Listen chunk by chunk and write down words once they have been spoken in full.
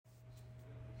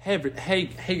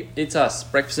Hey, it's us,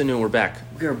 Breakfast at Noon, we're back.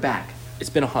 We're back. It's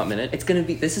been a hot minute.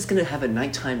 This is gonna have a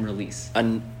nighttime release.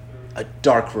 A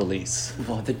dark release.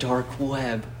 Well, the dark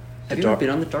web. Have you dark- ever been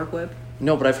on the dark web?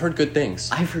 No, but I've heard good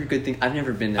things. I've heard good things. I've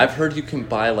never been there. I've heard you can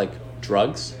buy, like,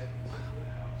 drugs.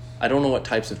 I don't know what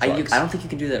types of drugs. I don't think you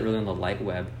can do that really on the light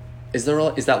web. Is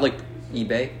that, like,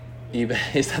 eBay?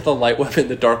 eBay? Is that the light web and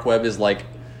the dark web is, like,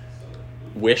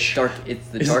 Wish? It's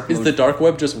the dark Is mode. the dark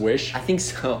web just Wish? I think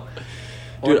so.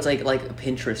 Or Dude, it's like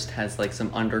Pinterest has like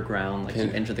some underground, like you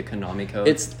enter the Konami code.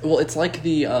 It's like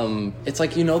the it's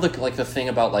like, you know, the thing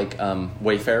about, like,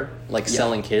 Wayfair, like,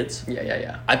 selling kids.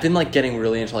 Yeah. I've been, like, getting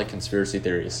really into, like, conspiracy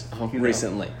theories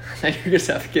recently. You're gonna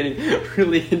start getting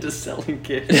really into selling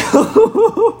kids.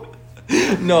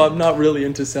 No, I'm not really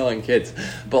into selling kids,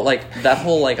 but, like, that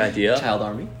whole, like, idea. Child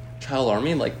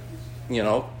army, like, you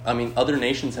know, I mean, other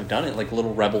nations have done it, like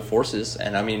little rebel forces,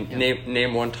 and I mean,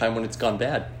 name one time when it's gone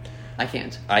bad. I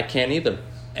can't. I can't either.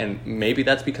 And maybe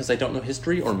that's because I don't know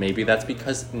history, or maybe that's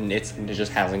because it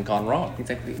just hasn't gone wrong.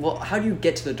 Exactly. Well, how do you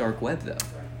get to the dark web though?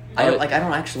 I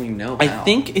don't actually know. I how.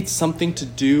 think it's something to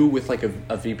do with, like, a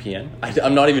VPN.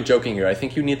 I'm not even joking here. I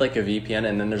think you need, like, a VPN,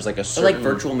 and then there's, like, a Or certain... like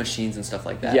virtual machines and stuff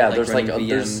like that. Yeah, like there's, like, running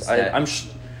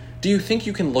VMs do you think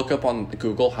you can look up on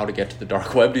Google how to get to the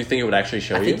dark web? Do you think it would actually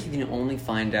show you? I think you can only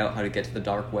find out how to get to the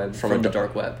dark web from the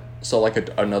dark web. So, like,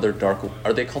 another dark...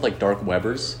 Are they called, like, dark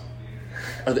webbers?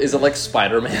 Is it like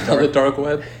Spider-Man on the dark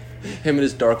web? Him and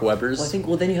his dark webbers?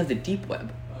 Well, then you have the deep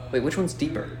web. Wait, which one's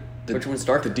deeper? Which one's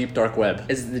darker? The deep dark web.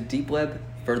 Is the deep web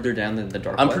further down than the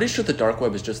dark web? I'm pretty sure the dark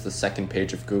web is just the second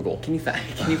page of Google. Can you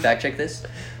fact check this?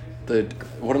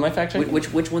 What am I fact checking?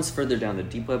 Which one's further down, the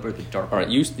deep web or the dark web? Alright,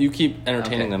 you keep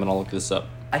entertaining them and I'll look this up.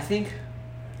 I think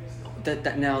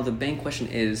that now the main question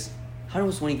is, how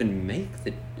does one even make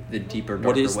the deeper, darker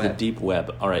web? What is the deep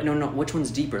web? Alright. No, which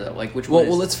one's deeper though? Like which one?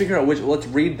 Well, let's figure out let's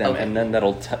read them, and then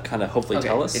that'll kind of hopefully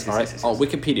tell us. Yes.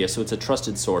 Wikipedia, so it's a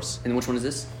trusted source. And which one is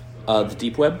this? The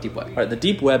deep web? Deep web. Alright, the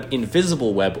deep web,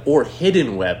 invisible web, or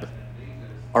hidden web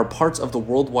are parts of the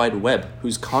World Wide Web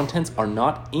whose contents are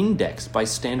not indexed by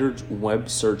standard web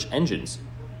search engines.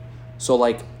 So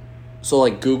like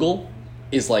Google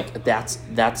is like that's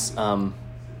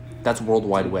World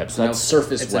Wide Web. So that's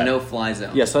surface web. It's a no-fly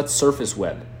zone. Yeah, so that's surface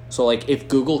web. So like if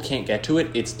Google can't get to it,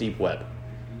 it's deep web.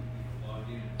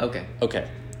 Okay.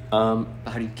 How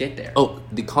do you get there? Oh,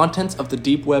 the contents of the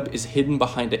deep web is hidden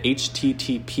behind the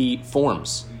HTTP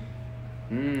forms.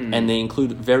 And they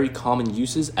include very common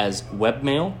uses as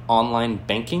webmail, online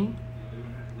banking,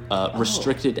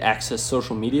 restricted access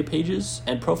social media pages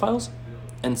and profiles,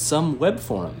 and some web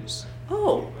forums.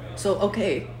 Oh, so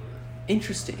okay.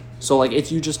 Interesting. So like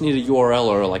if you just need a URL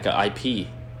or like an IP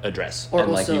address, or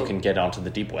and like also, you can get onto the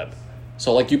deep web.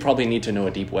 So like you probably need to know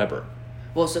a deep webber.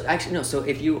 Well, so actually no. So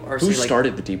if you are who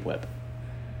started the deep web?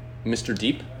 Mr.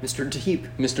 Deep? Mr. Deep.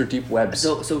 Mr. Deep Webs.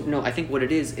 So no, I think what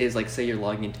it is like, say you're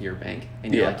logging into your bank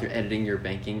and you're editing your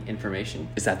banking information.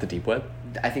 Is that the deep web?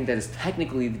 I think that is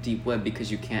technically the deep web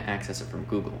because you can't access it from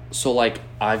Google. So like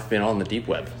I've been on the deep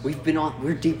web.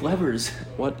 We're deep webbers.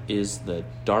 What is the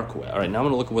dark web? All right, now I'm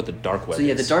gonna look at what the dark web is. So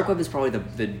yeah, the dark web is probably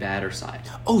the badder side.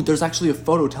 Oh, there's actually a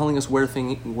photo telling us where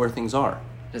things are.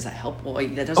 Does that help? Well,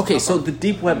 that doesn't. Okay, so the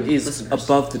deep web is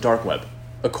above the dark web,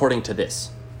 according to this.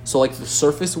 So, like, the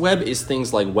surface web is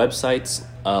things like websites,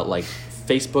 like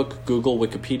Facebook, Google,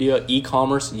 Wikipedia,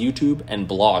 e-commerce, YouTube, and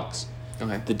blogs.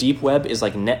 Okay. The deep web is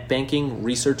like net banking,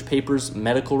 research papers,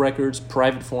 medical records,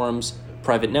 private forums,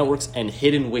 private networks, and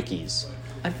hidden wikis.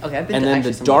 I've been and to then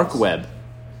the dark web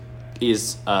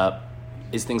is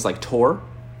things like Tor,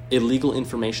 illegal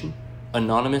information,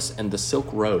 anonymous, and the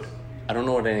Silk Road. I don't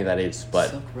know what any of that is,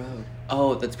 but Silk Road.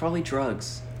 Oh, that's probably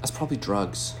drugs. That's probably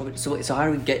drugs. So how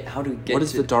do we get? What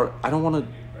is the dark? I don't want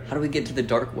to. How do we get to the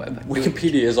dark web?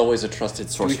 Wikipedia is always a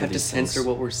trusted source. Do we have for to these censor things.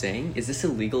 what we're saying? Is this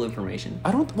illegal information?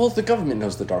 I don't. Well, the government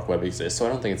knows the dark web exists, so I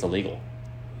don't think it's illegal.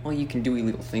 Well, you can do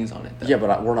illegal things on it, though. Yeah,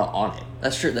 but we're not on it.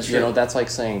 That's true. You know, that's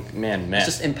like saying, man, meth.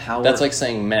 It's just empower. That's like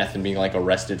saying meth and being like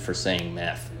arrested for saying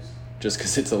meth, just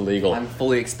because it's illegal. I'm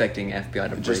fully expecting FBI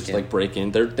to break in. Break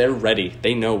in. They're ready.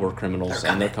 They know we're criminals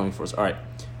and they're coming for us. All right.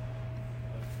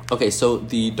 Okay, so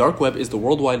the dark web is the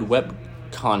World Wide Web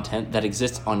content that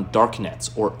exists on darknets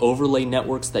or overlay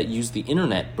networks that use the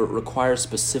internet but require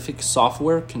specific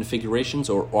software configurations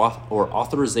or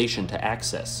authorization to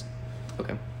access.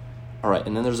 Okay. All right,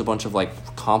 and then there's a bunch of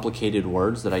like complicated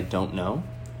words that I don't know.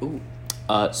 Ooh.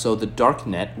 So the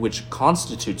darknet, which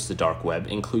constitutes the dark web,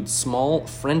 includes small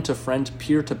friend-to-friend,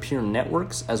 peer-to-peer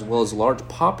networks, as well as large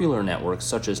popular networks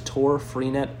such as Tor,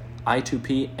 Freenet,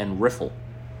 I2P, and Riffle,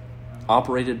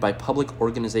 operated by public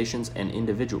organizations and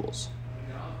individuals.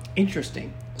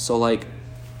 Interesting. So, like,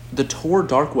 the Tor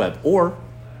dark web or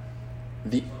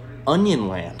the Onion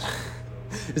Land.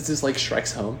 Is this like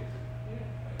Shrek's home?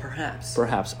 Perhaps.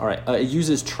 Perhaps. All right. It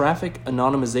uses traffic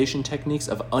anonymization techniques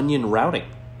of onion routing.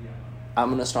 I'm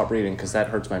going to stop reading because that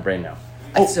hurts my brain now.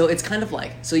 So it's kind of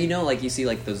like, so you know, like you see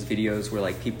like those videos where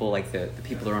like people, like the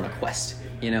people are on a quest,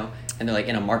 you know, and they're like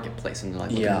in a marketplace and they're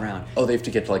like looking around. Oh, they have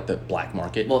to get to like the black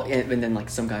market. Well, and then like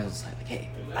some guys will say like, hey,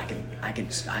 I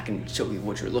can show you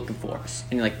what you're looking for,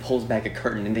 and he like pulls back a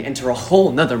curtain and they enter a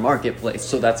whole nother marketplace.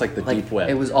 So that's like the deep web.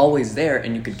 It was always there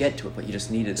and you could get to it, but you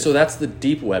just needed it. So that's the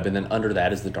deep web, and then under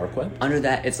that is the dark web. Under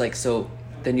that, it's like, so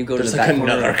then you go There's to the like back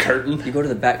corner. another curtain. You go to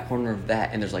the back corner of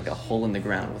that, and there's like a hole in the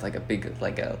ground with like a big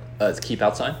It's keep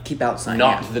out sign. keep out sign.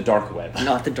 Not yeah. the dark web.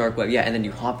 Not the dark web. Yeah, and then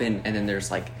you hop in, and then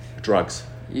there's like Drugs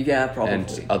probably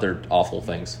and other awful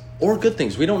things or good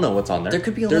things. We don't know what's on there. There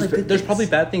could be a there's, lot of good There's things. probably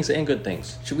bad things and good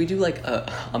things. Should we do like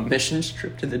a mission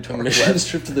trip to the dark Mission web?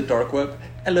 trip to the dark web.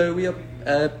 Hello, we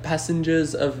are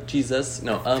passengers of Jesus.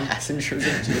 No, Passengers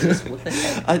of Jesus. What the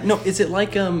heck? no. Is it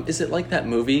like that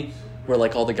movie where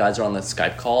like all the guys are on the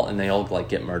Skype call and they all like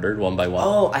get murdered one by one?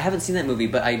 Oh, I haven't seen that movie,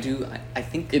 but I do. I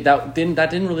think That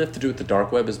didn't really have to do with the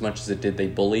dark web as much as it did. They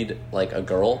bullied like a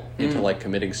girl into like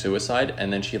committing suicide,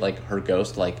 and then she like her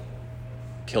ghost like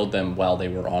killed them while they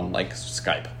were on like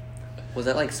Skype. was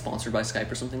that like sponsored by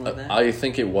Skype or something like that. I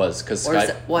think it was because or is Skype.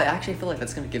 that, well, I actually feel like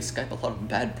that's going to give Skype a lot of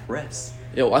bad press.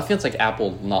 Yeah, well, I think it's like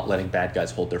Apple not letting bad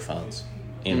guys hold their phones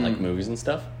in like movies and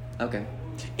stuff. Okay.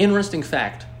 Interesting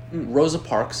fact: Rosa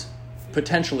Parks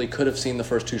potentially could have seen the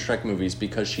first two Shrek movies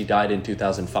because she died in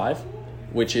 2005,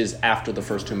 which is after the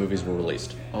first two movies were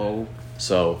released. Oh.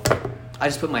 So I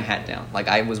just put my hat down. Like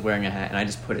I was wearing a hat and I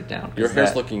just put it down. your Is hair's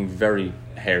that- looking very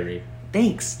hairy.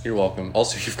 Thanks. You're welcome.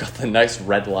 Also, you've got the nice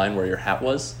red line where your hat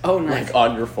was. Oh, nice. Like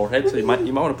on your forehead, so you might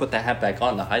want to put that hat back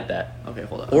on to hide that. Okay,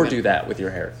 hold on. Or Okay. do that with your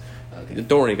hair. Okay.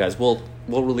 Don't worry, guys. We'll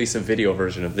release a video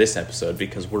version of this episode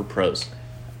because we're pros.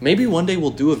 Maybe one day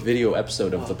we'll do a video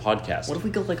episode of the podcast. What if we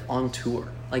go like on tour?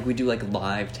 Like we do like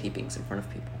live tapings in front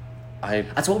of people. I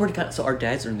That's what we're kind of, so our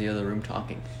dads are in the other room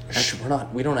talking.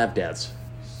 we don't have dads.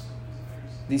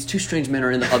 These two strange men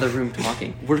are in the other room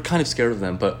talking. We're kind of scared of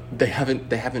them, but they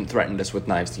haven't threatened us with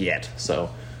knives yet. So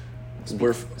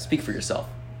Speak for yourself.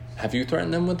 have you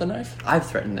threatened them with a knife? I've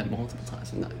threatened them multiple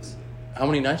times with knives. How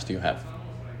many knives do you have?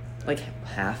 Like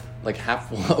half. Like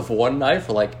half of one knife,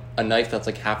 or like a knife that's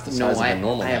like half the size of a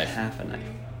normal I knife? have half a knife.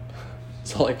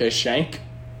 So like a shank,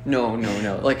 No.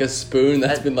 like a spoon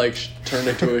that's been like turned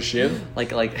into a shiv.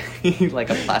 like like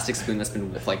a plastic spoon that's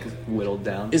been like whittled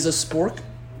down. Is a spork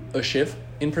a shiv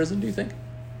in prison? Do you think?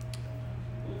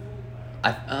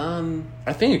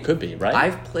 I think it could be, right?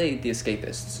 I've played The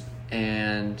Escapists,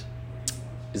 and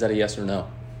Is that a yes or no?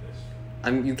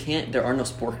 you can't. There are no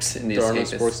sporks in The There are no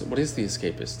Escapists. sporks. What is the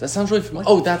Escapist? That sounds really familiar.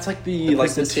 Oh, that's like the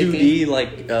prison escape 2D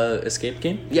like escape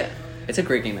game. Yeah, it's a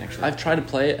great game actually. I've tried to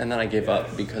play it and then I gave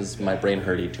up because my brain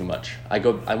hurted too much. I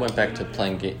went back to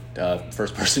playing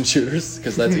first person shooters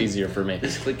because that's easier for me.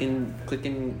 Just clicking, point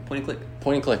and click.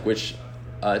 Point and click, which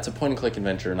it's a point and click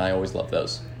adventure, and I always love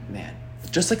those. Man,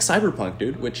 Just like Cyberpunk,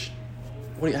 dude. Which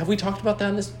have we talked about that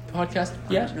in this podcast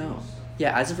I yet? don't know.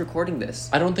 Yeah, as of recording this,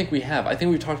 I don't think we have. I think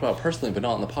we've talked about it personally, but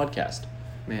not on the podcast.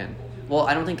 man. Well,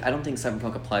 I don't think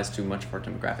Cyberpunk applies to much of our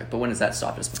demographic. But when has that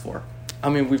stopped us before? I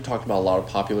mean, we've talked about a lot of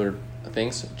popular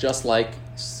things, just like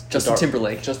Justin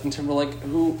Timberlake. Justin Timberlake,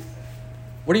 who...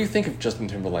 What do you think of Justin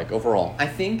Timberlake overall? I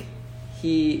think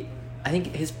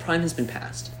his prime has been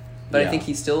passed, but Yeah. I think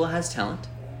he still has talent.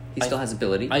 He still has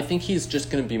ability. I think he's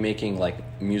just going to be making, like,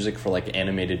 music for, like,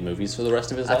 animated movies for the rest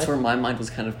of his That's life. where my mind was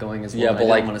kind of going as well. Yeah, and but, I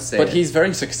like... didn't want to say But it. he's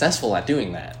very successful at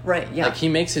doing that. Right, yeah. Like, he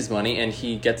makes his money, and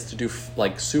he gets to do,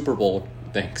 like, Super Bowl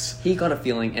things. He got a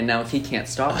feeling, and now he can't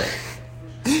stop it.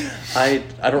 I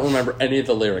don't remember any of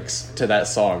the lyrics to that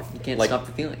song. You can't like, stop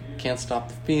the feeling. Can't stop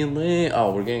the feeling.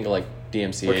 Oh, we're getting like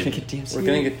DMCA. We're gonna get DMCA'd. We're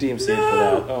gonna get DMCA for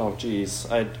that. Oh,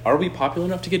 jeez. Are we popular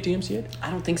enough to get DMCA?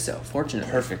 I don't think so. Fortunately,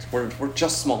 Perfect. We're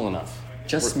just small enough.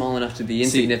 just We're- small enough to be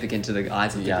insignificant to the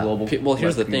eyes of the Yeah. global. Well,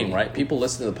 here's the web thing, community. right? People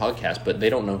listen to the podcast, but they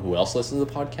don't know who else listens to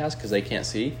the podcast because they can't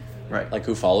see, Right. like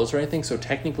who follows or anything. So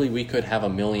technically, we could have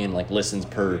 1 million like listens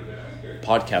per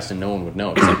podcast, and no one would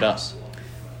know except us.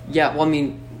 Yeah, well, I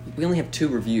mean, we only have 2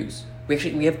 reviews. We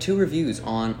have 2 reviews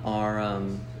on our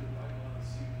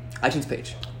iTunes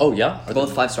page. Oh yeah, Are Both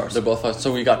they- 5 stars. They're both 5.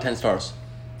 So we got 10 stars.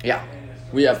 Yeah.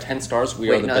 We have 10 stars. We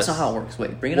are Wait, the no, best. that's not how it works.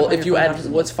 Wait, bring it Well, up. on if your you phone. add, How does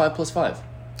it what's work? 5 plus 5?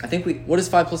 I think we. What is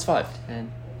 5 plus 5?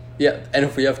 And Yeah, and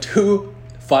if we have 2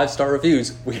 5-star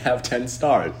reviews, we have 10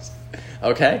 stars.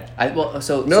 Okay.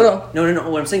 No.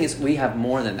 What I'm saying is we have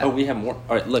more than that. Oh, we have more.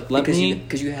 All right, look.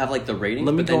 because you have like the ratings.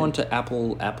 Let me but go then on to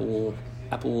Apple.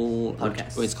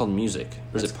 Podcasts. Wait, it's called music.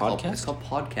 Or is it podcast? It's called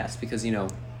podcast because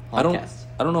podcasts.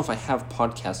 I don't know if I have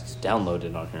podcasts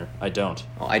downloaded on here. I don't.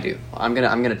 Oh, I do. I'm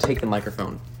gonna take the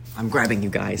microphone. I'm grabbing you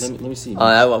guys. Let me see.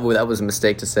 That was a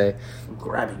mistake to say. I'm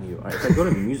grabbing you. All right, if I go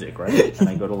to music, right, and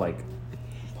I go to like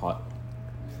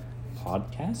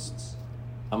podcasts,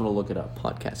 I'm gonna look it up.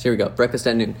 Podcast. Here we go. Breakfast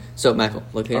at noon. So, Michael,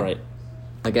 look here. All right.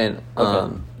 Again,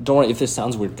 Okay. Don't worry if this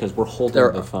sounds weird because we're holding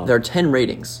the phone. there are 10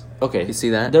 ratings. Okay. You see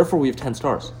that? Therefore, we have 10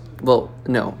 stars. Well,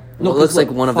 no. No, Well, it looks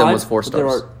like one of them was 4 There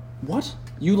stars. are what?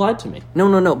 You lied to me.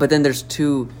 No. But then there's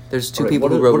two people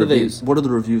who wrote reviews. What are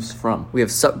the reviews from? We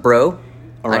have Sup Bro.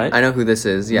 All right. I know who this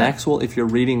is. Yeah. Maxwell, if you're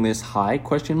reading this, hi,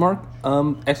 question mark,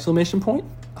 exclamation point,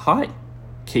 hi,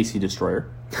 Casey Destroyer.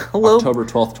 Hello. October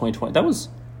 12th, 2020. That was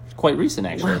quite recent,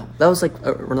 actually. Wow. That was like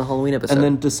around the Halloween episode. And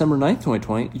then December 9th,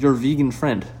 2020, your vegan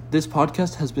friend. This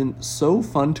podcast has been so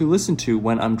fun to listen to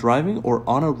when I'm driving or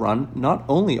on a run. Not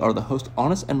only are the hosts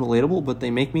honest and relatable, but they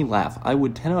make me laugh. I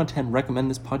would 10 out of 10 recommend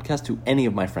this podcast to any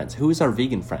of my friends. Who is our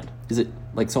vegan friend? Is it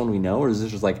like someone we know, or is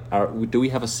this just like do we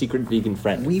have a secret vegan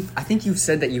friend? I think you've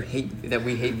said that we hate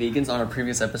vegans on our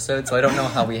previous episode, so I don't know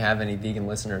how we have any vegan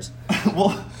listeners.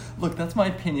 Well, look, that's my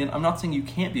opinion. I'm not saying you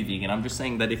can't be vegan. I'm just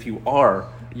saying that if you are,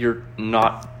 you're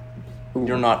not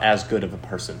as good of a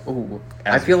person. Ooh.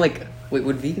 I feel like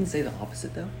would vegans say the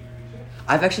opposite though?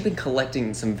 I've actually been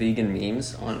collecting some vegan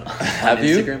memes on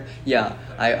Instagram. You?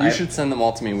 Yeah, You should send them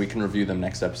all to me and we can review them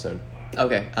next episode.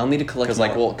 Okay, I'll need to collect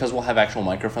because we'll have actual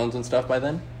microphones and stuff by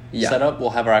then. Yeah. Set up.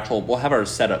 We'll have our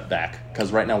setup back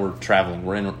because right now we're traveling.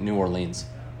 We're in New Orleans.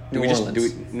 New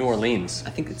Orleans. I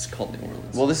think it's called New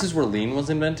Orleans. Well, this is where lean was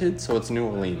invented, so it's New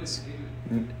Orleans.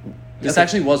 This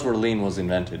actually was where lean was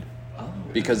invented. Oh.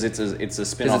 Because it's a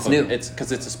spin-off new. It's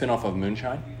because it's a spin-off of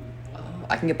moonshine.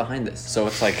 I can get behind this. So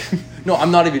it's like, no,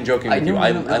 I'm not even joking with you.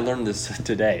 I No. learned this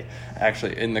today,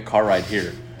 actually, in the car ride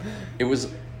here. It was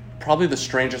probably the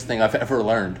strangest thing I've ever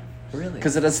learned. Really?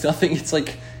 Because it has nothing, it's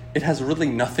like, it has really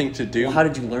nothing to do. Well, how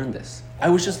did you learn this? I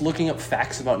was just looking up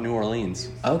facts about New Orleans.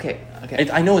 Okay.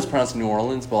 I know it's pronounced New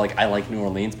Orleans, but like I like New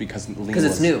Orleans because lean because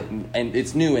it's new. And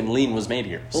it's new and lean was made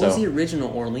here. What was the original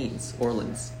Orleans?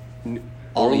 Orleans? New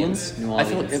Orleans. I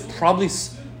feel like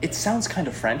it sounds kind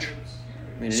of French.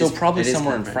 I mean, probably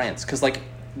somewhere in France, because like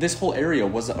this whole area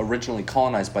was originally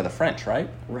colonized by the French, right?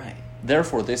 Right.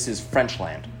 Therefore, this is French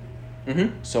land.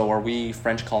 Mm-hmm. So, are we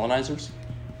French colonizers?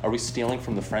 Are we stealing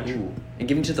from the French? Ooh. And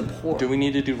giving to the poor? Do we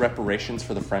need to do reparations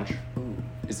for the French? Ooh.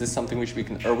 Is this something we should be?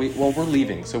 Well, we're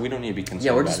leaving, so we don't need to be concerned.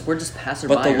 Yeah, we're just passerbyers.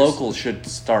 But the locals should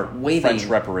start waving French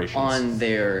reparations on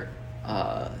their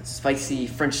spicy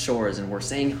French shores, and we're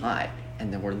saying hi.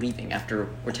 And then we're leaving after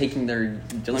we're taking their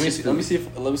delicious food.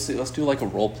 Let's do like a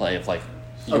role play of like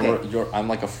I'm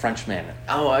like a Frenchman.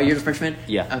 Oh, you're the Frenchman?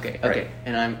 Yeah. Okay. Right.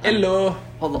 And I'm hello.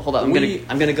 Hold on.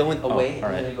 I'm gonna go away. All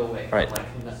right. I'm gonna go away. All right. All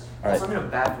right. Also, I'm in a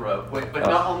bathrobe. Wait, but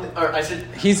not only. Or I should.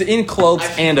 He's in clothes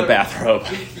and a bathrobe.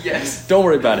 Yes. Don't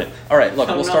worry about it. All right. Look,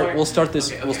 we'll start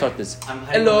this. Okay. We'll start this.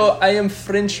 Hello, I am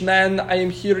Frenchman. I am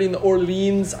here in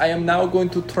Orleans. I am now going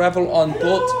to travel on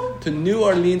boat to New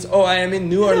Orleans. Oh, I am in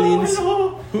New Orleans.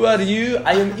 Hello. Who are you?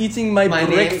 I am eating my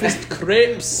breakfast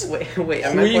crepes. Wait. Wait,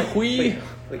 can we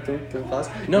pause?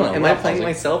 No. Am I playing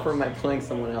myself or am I playing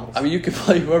someone else? I mean, you can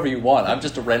play whoever you want. I'm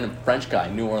just a random French guy,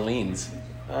 New Orleans.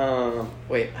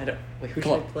 Wait, who should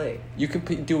I play? You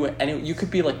could You could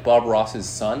be like Bob Ross's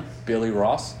son, Billy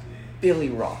Ross. Billy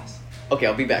Ross. Okay,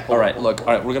 I'll be back. All right,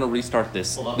 we're gonna restart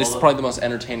this. This is probably the most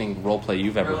entertaining roleplay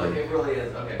you've ever heard. It really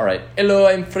is. Okay. All right. Hello,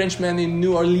 I'm Frenchman in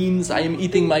New Orleans. I am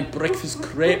eating my breakfast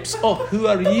crepes. Oh, who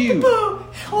are you?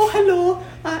 Oh, hello.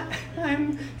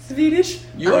 I'm Swedish.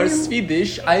 You are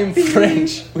Swedish. I am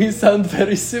French. We sound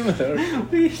very similar.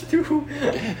 We do.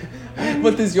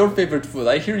 What is your favorite food?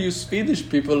 I hear you Swedish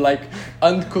people like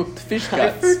uncooked fish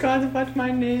guts. I forgot what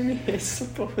my name is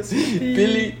supposed to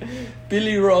be.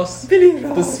 Billy Ross. Billy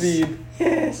Ross. The Swede.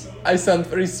 Yes. I sound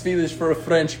very Swedish for a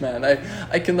Frenchman.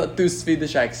 I cannot do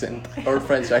Swedish accent or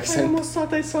French I accent. almost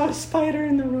thought I saw a spider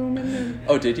in the room and then...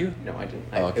 Oh, did you? No, I didn't.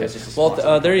 Oh, okay. It was just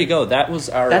a There you go. That was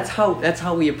our... That's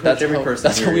how we approach every person.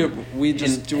 That's how we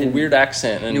just do a weird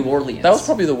accent. And New Orleans. That was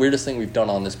probably the weirdest thing we've done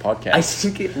on this podcast. I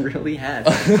think it really has.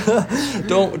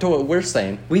 Don't what we're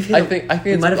saying. I think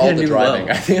it's all the driving.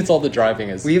 I think it's all the driving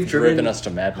is driven us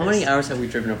to madness. How many hours have we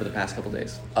driven over the past couple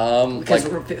days? Because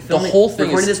the whole thing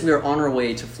recording this, we are on our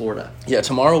way to Florida. Yeah,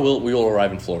 tomorrow we will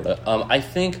arrive in Florida. I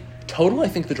think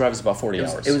the drive is about 40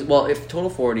 hours. If total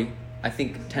 40, I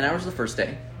think 10 hours the first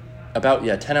day, About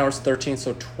 10 hours 13,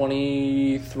 so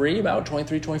 23, about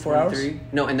 23, 24 hours.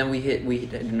 No, and then we hit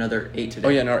another 8 today.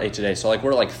 Oh yeah, another 8 today. So like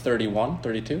we're like 31,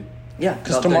 32. Yeah,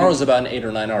 because tomorrow's about an 8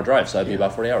 or 9 hour drive, so that'd be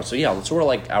about 40 hours. So yeah, so we're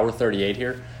like hour 38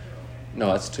 here. No,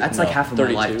 that's like half of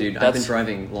 32. My life, dude. I've been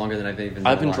driving longer than I've even.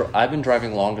 I've been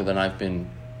driving longer than I've been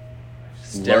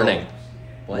learning.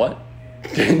 What?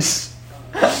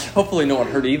 Hopefully, no one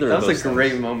heard either of those things. That was a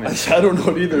great moment. I don't know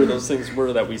what either of those things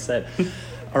were that we said.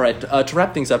 All right, to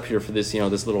wrap things up here for this,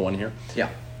 this little one here. Yeah.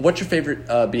 What's your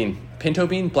favorite bean? Pinto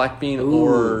bean, black bean,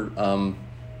 or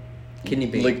kidney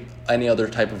bean? Any other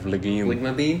type of legume?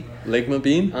 Ligma bean. Ligma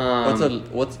bean. What's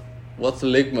a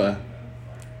ligma?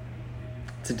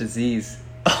 It's a disease.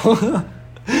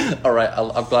 All right,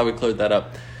 I'm glad we cleared that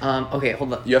up. Okay,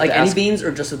 hold on. You have to ask, any beans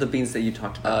or just of the beans that you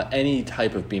talked about? Any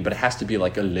type of bean, but it has to be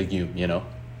like a legume,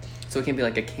 So it can't be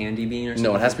like a candy bean or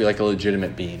something? No, it has to be like a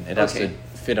legitimate bean. It has to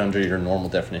fit under your normal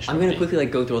definition. I'm going to quickly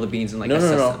go through all the beans and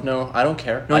No, I don't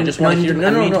care. I just want to hear.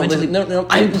 No.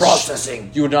 I'm processing.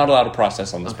 You are not allowed to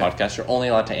process on this podcast. You're only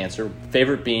allowed to answer.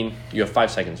 Favorite bean. You have 5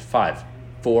 seconds. 5,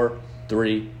 4,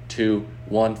 3, 2,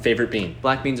 1. Favorite bean.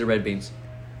 Black beans or red beans?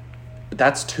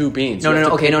 That's 2 beans.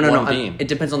 No. Bean. It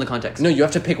depends on the context. No, you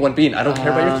have to pick one bean. I don't care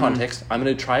about your context. I'm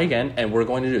going to try again, and we're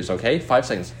going to do this, okay? 5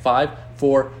 seconds. 5,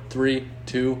 4, 3,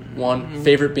 2, 1.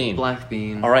 Favorite bean. Black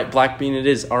bean. All right, black bean it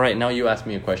is. All right, now you ask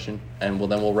me a question, and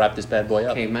we'll wrap this bad boy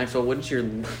up. Okay, Maxwell, what is your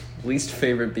least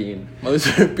favorite bean? My least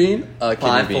favorite bean? Kidney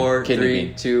 5, bean. 4, kidney 3,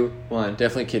 bean. 2, 1.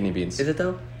 Definitely kidney beans. Is it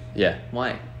though? Yeah.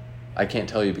 Why? I can't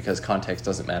tell you because context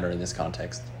doesn't matter in this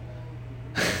context.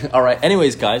 All right.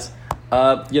 Anyways, guys,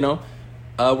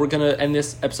 we're gonna end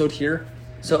this episode here.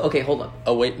 So okay, hold on.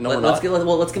 Oh wait, let's give a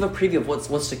preview of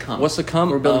what's to come. What's to come?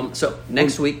 We're building. So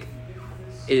next week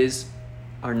is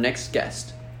our next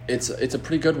guest. It's a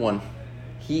pretty good one.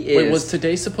 He is. Wait, was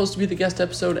today supposed to be the guest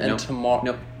episode and tomorrow?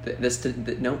 Nope. This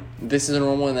is a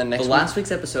normal one. And then next. Last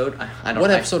week's episode. I don't. What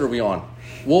episode are we on?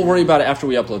 We'll worry about it after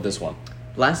we upload this one.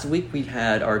 Last week we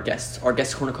had our guest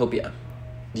cornucopia.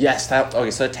 Yes,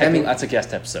 so technically that's a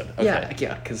guest episode. Okay.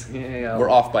 Yeah, because we're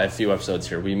off by a few episodes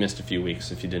here. We missed a few weeks,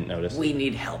 if you didn't notice. We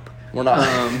need help. We're not.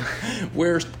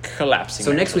 We're collapsing.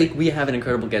 So next week we have an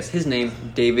incredible guest. His name,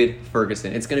 David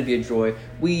Ferguson. It's going to be a joy.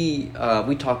 We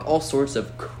talk all sorts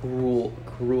of cruel.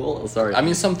 Sorry. I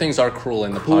mean, some things are cruel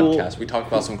in the podcast. We talk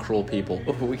about some cruel people.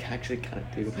 Oh, we actually kind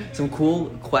of do. Some cool,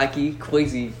 quacky,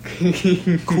 crazy.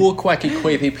 Cool, quacky,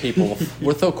 quazy people.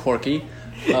 We're so quirky.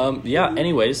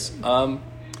 Anyways,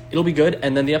 it'll be good.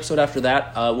 And then the episode after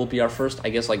that will be our first, I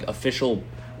guess, official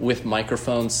with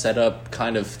microphones set up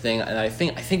kind of thing. And I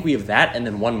think we have that and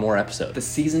then one more episode. The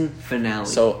season finale.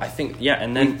 So I think,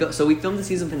 and then... we filmed the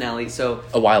season finale, so...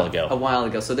 A while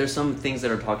ago. So there's some things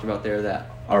that are talked about there that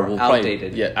are Probably,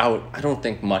 outdated. I don't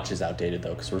think much is outdated,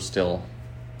 though, because we're still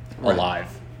alive.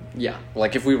 Yeah.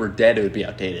 If we were dead, it would be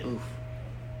outdated. Oof.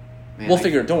 Man, we'll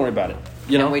figure it. Don't worry about it.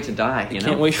 Can't wait to die.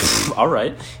 Can't wait. All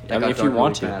right. If you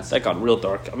want to. That got real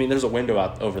dark. I mean, there's a window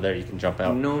out over there. You can jump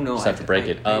out. No. Just have to break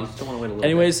it. I just don't want to wait a little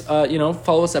anyways, bit.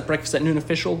 Follow us at Breakfast at Noon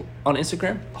Official on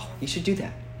Instagram. Oh, you should do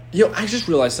that. I just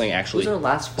realized something, actually. Who's our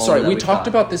last follower? Sorry, we talked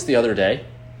about this the other day,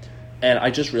 and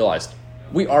I just realized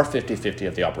we are 50-50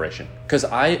 of the operation. Because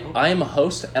I am a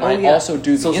host, and I also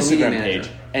do the Instagram page,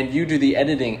 and you do the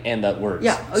editing and the words.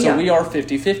 Yeah. So we are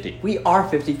 50-50. We are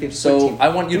 50-50. So I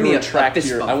want you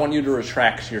to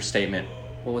retract your statement.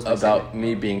 What was my about statement?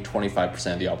 Me being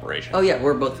 25% of the operation. Oh yeah,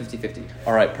 we're both 50-50.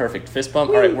 All right, perfect. Fist bump.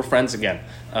 Woo. All right, we're friends again.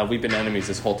 We've been enemies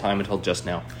this whole time until just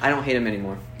now. I don't hate him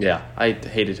anymore. Yeah, I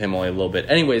hated him only a little bit.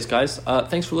 Anyways, guys,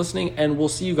 thanks for listening, and we'll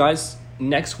see you guys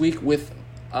next week with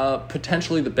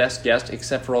potentially the best guest,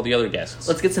 except for all the other guests.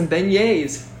 Let's get some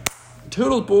beignets.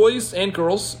 Toodles, boys and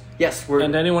girls. Yes,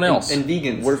 and anyone else. And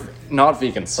vegans. We're not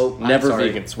vegans. Oh, never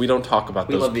vegans. We don't talk about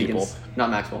those people. Vegans, not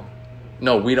Maxwell.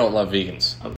 No, we don't love vegans.